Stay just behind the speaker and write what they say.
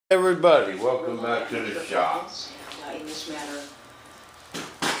Everybody, welcome back to the shop. In this matter.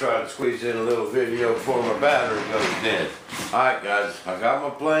 Try to squeeze in a little video before my battery goes dead. Alright guys, I got my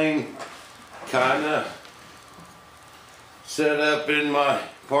plane kinda set up in my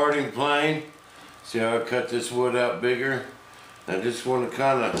parting plane. See how I cut this wood out bigger? I just want to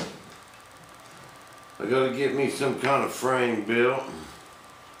I gotta get me some kind of frame built.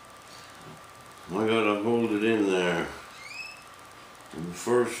 I gotta hold it in there. And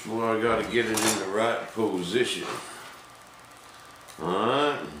first, well, I gotta get it in the right position.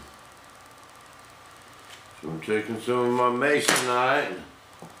 Alright. So I'm taking some of my masonite.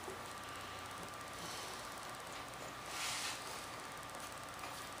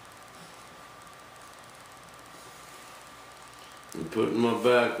 And putting my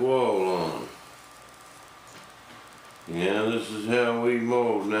back wall on. Yeah, this is how we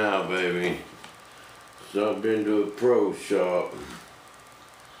mold now, baby. So I've been to a pro shop.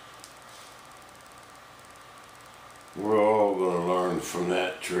 We're all gonna learn from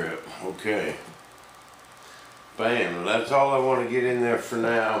that trip. Okay. Bam, that's all I want to get in there for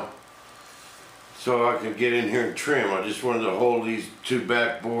now. So I can get in here and trim. I just wanted to hold these two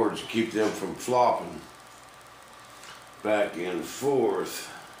back boards, keep them from flopping back and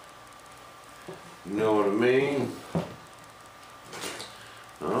forth. You know what I mean?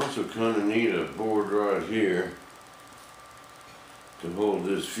 I also kind of need a board right here to hold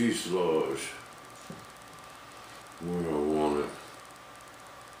this fuselage where I want it.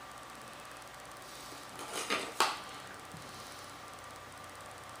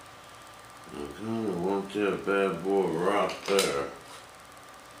 I kind of want that bad boy right there.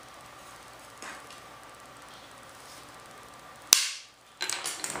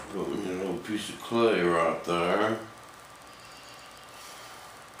 Put me a little piece of clay right there.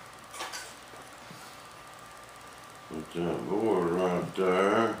 Put that board right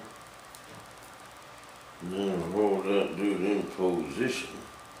there. And then I'll hold that dude in position.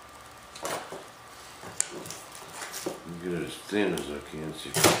 Get it as thin as I can, see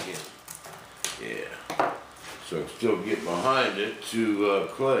if I can. Yeah. So I can still get behind it to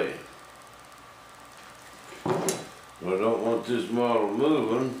clay. But I don't want this model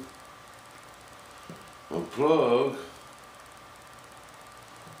moving. My plug,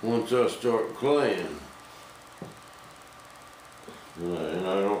 once I start claying. And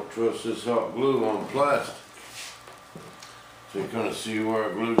I don't trust this hot glue on plastic. So you kind of see where I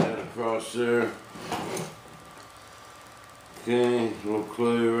glued that across there. Okay, a little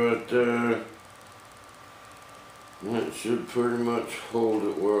clay right there. And it should pretty much hold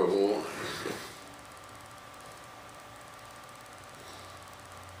it where I want it.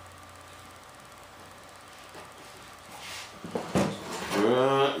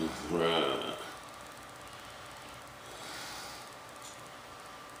 Right.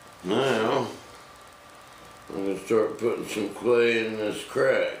 Now, I'm going to start putting some clay in this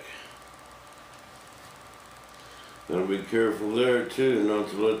crack. Gotta be careful there too,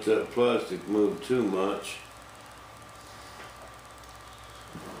 not to let that plastic move too much.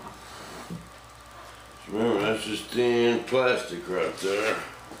 So remember, that's just thin plastic right there.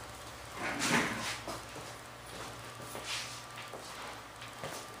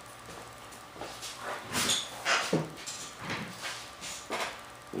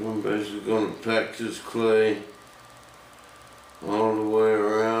 I'm basically going to pack this clay all the way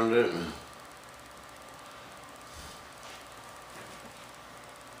around it.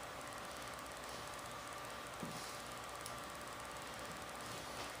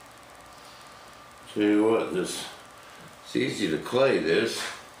 Tell you what, it's easy to clay this.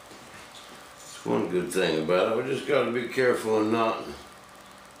 It's one good thing about it. We just got to be careful and not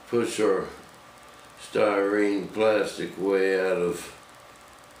push our styrene plastic way out of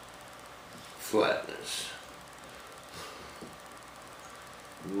flatness.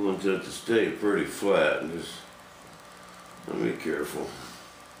 We want that to stay pretty flat, and just be careful.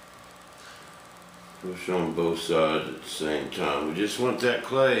 Push on both sides at the same time. We just want that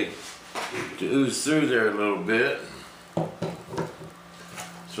clay to ooze through there a little bit,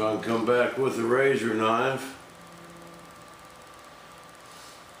 so I can come back with a razor knife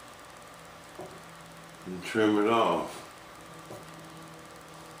and trim it off.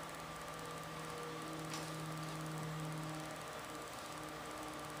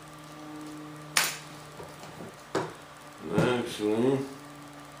 Actually,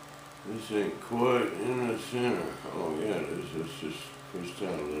 this ain't quite in the center. Oh yeah, it is. It's just pushed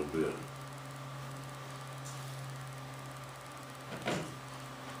out a little bit.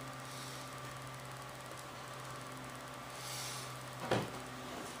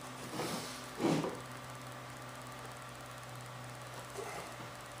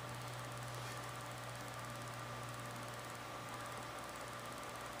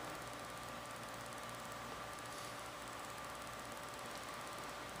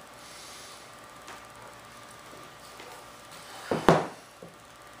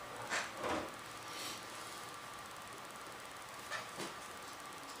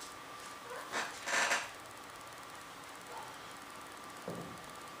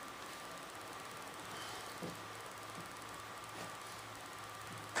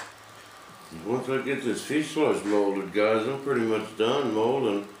 Once I get this fuselage molded, guys, I'm pretty much done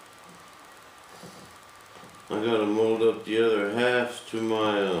molding. I gotta mold up the other halves to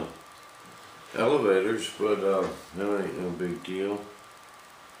my elevators, but that ain't no big deal.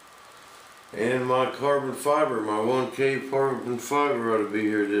 And my carbon fiber, my 1K carbon fiber ought to be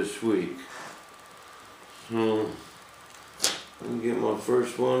here this week. So I can get my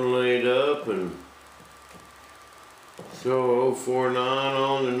first one laid up and throw 049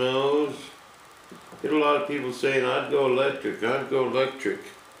 on the nose. Get a lot of people saying I'd go electric, I'd go electric.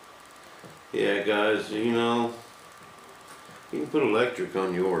 Yeah guys, you know, you can put electric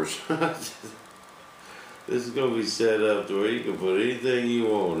on yours. This is going to be set up to where you can put anything you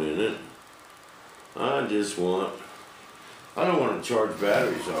want in it. I don't want to charge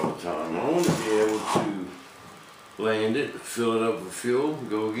batteries all the time. I want to be able to land it, fill it up with fuel,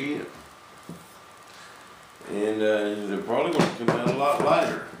 go get it. And they're probably going to come out a lot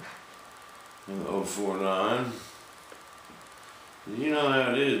lighter than the 049. You know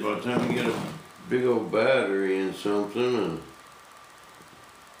how it is, by the time you get a big old battery in something and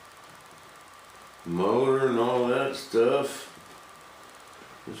motor and all that stuff,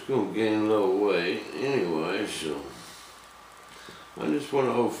 it's going to gain a little weight anyway, so I just want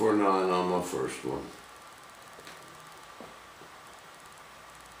a 049 on my first one.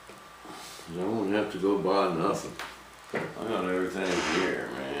 I won't have to go buy nothing. I got everything here,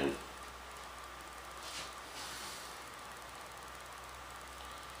 man.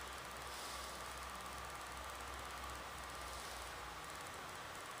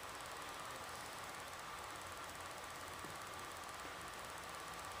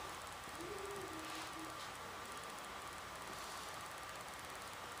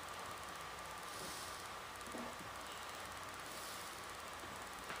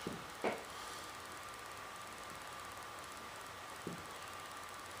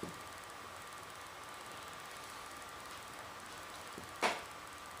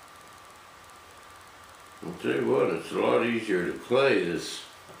 I'll tell you what, it's a lot easier to clay this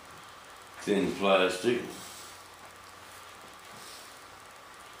thin plastic.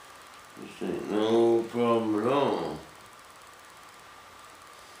 This ain't no problem at all.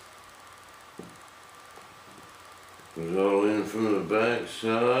 Put it all in from the back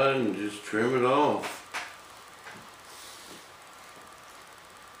side and just trim it off.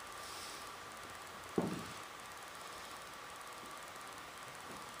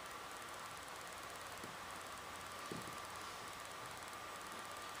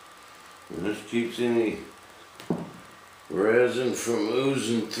 And this keeps any resin from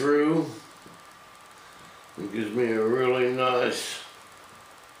oozing through. It gives me a really nice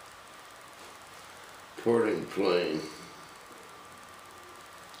porting plane.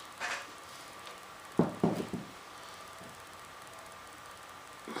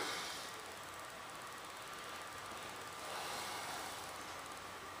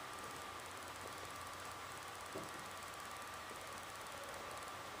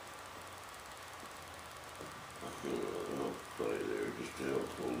 Play there just to help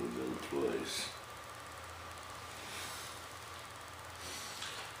hold it in place.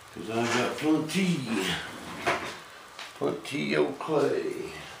 Cause I got plenty of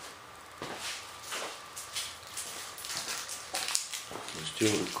clay. You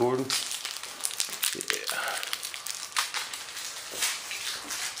still recording? Yeah.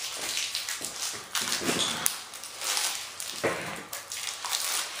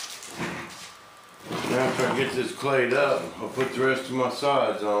 Now after I get this clayed up, I'll put the rest of my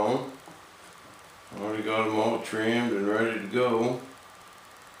sides on. I already got them all trimmed and ready to go.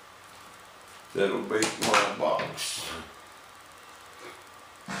 That'll bake my box.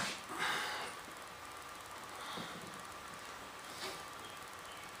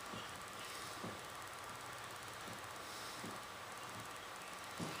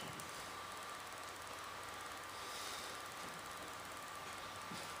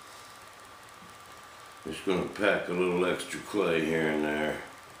 Just going to pack a little extra clay here and there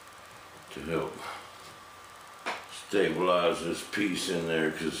to help stabilize this piece in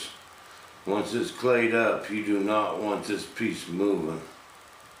there, because once it's clayed up, you do not want this piece moving.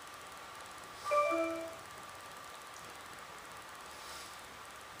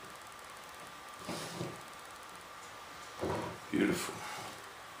 Beautiful.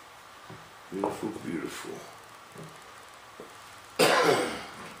 Beautiful, beautiful.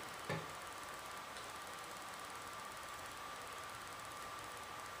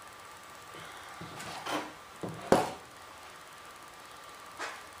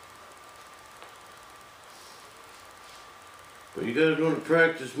 But you guys want to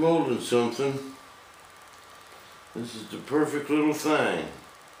practice molding something, this is the perfect little thing.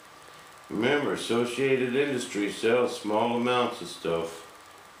 Remember, Associated Industries sells small amounts of stuff.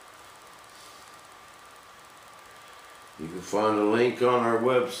 You can find a link on our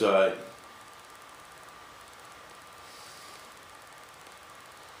website.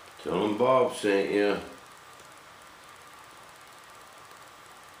 Tell them Bob sent you.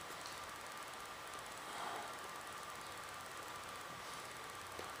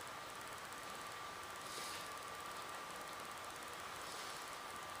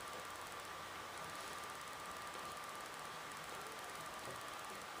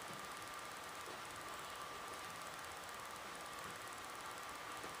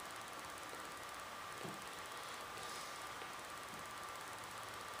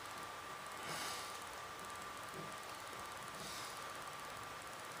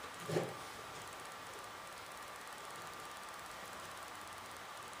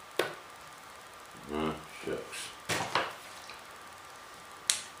 Shucks.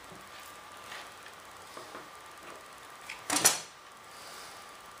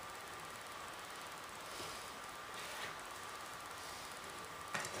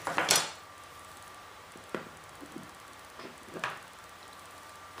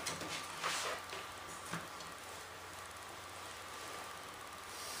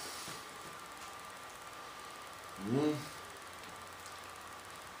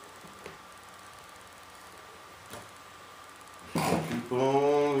 Keep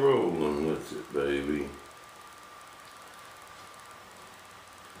on rolling with it, baby.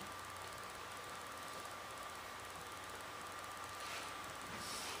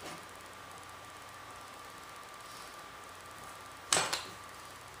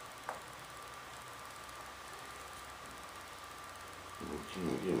 I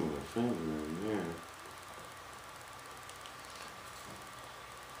can't get my finger in there.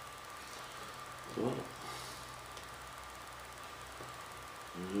 Well,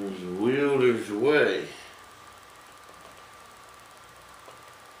 there's a will, there's a way.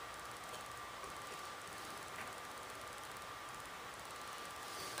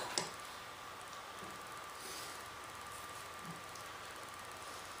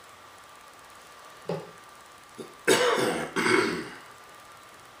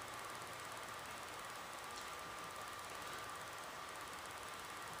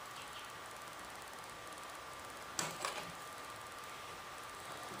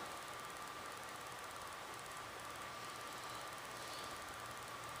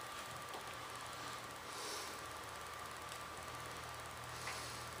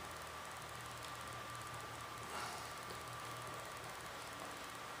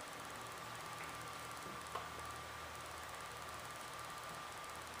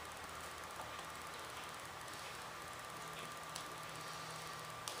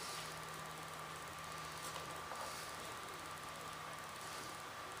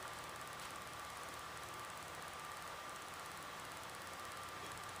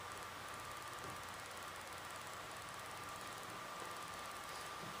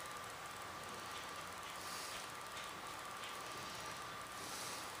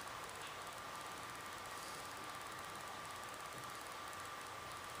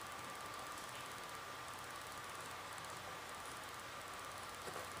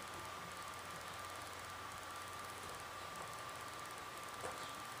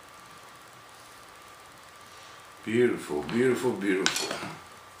 Beautiful, beautiful, beautiful.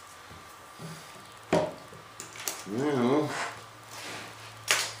 Now,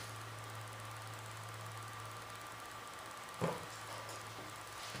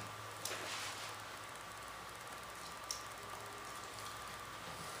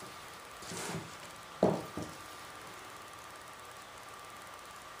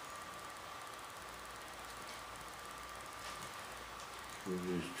 we'll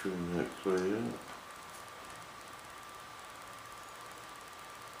just trim that clay up.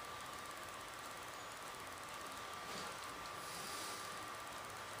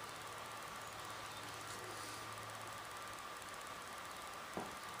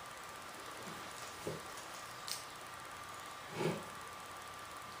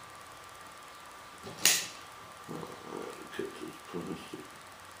 Cut this plastic.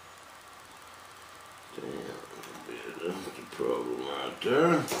 Damn, that's the problem right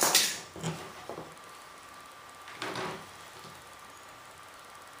there.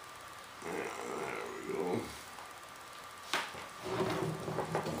 There we go.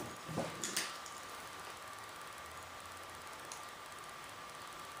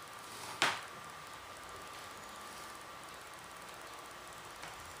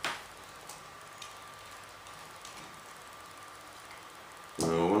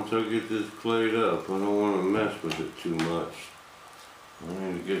 Now, once I get this clayed up, I don't want to mess with it too much. I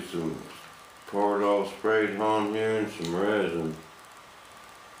need to get some Pour it all sprayed on here and some resin.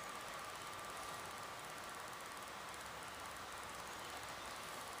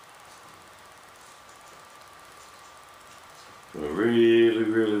 I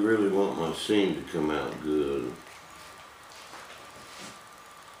really want my seam to come out good.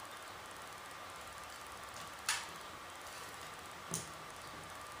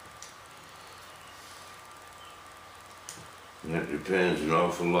 And that depends an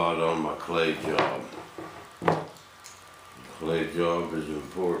awful lot on my clay job. Clay job is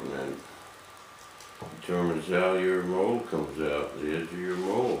important and determines how your mold comes out, the edge of your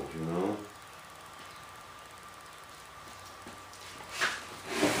mold, you know.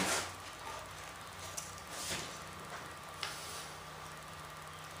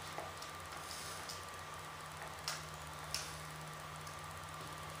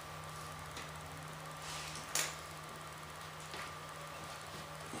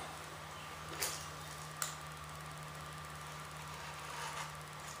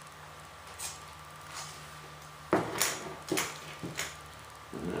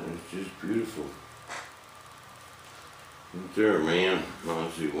 Just beautiful. Right there, man. I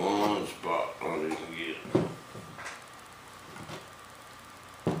see one spot I didn't get.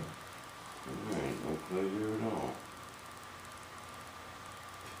 There ain't no clay there at all.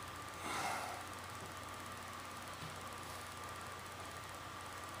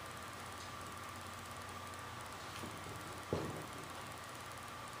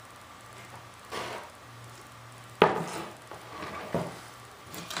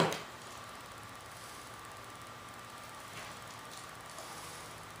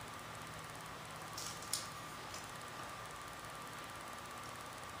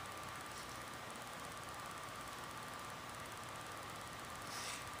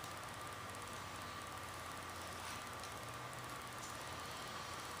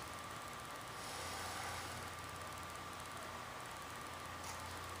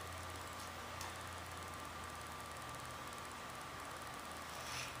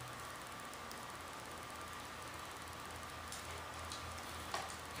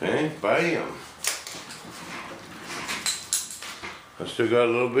 Okay, bam. I still got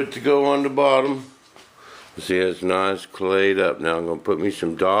a little bit to go on the bottom. See, it's nice clayed up. Now I'm going to put me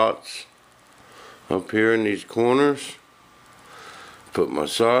some dots up here in these corners. Put my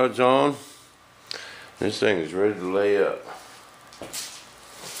sides on. This thing is ready to lay up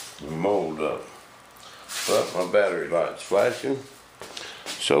and mold up. But my battery light's flashing.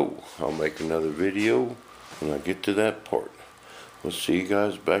 So I'll make another video when I get to that part. We'll see you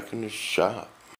guys back in the shop.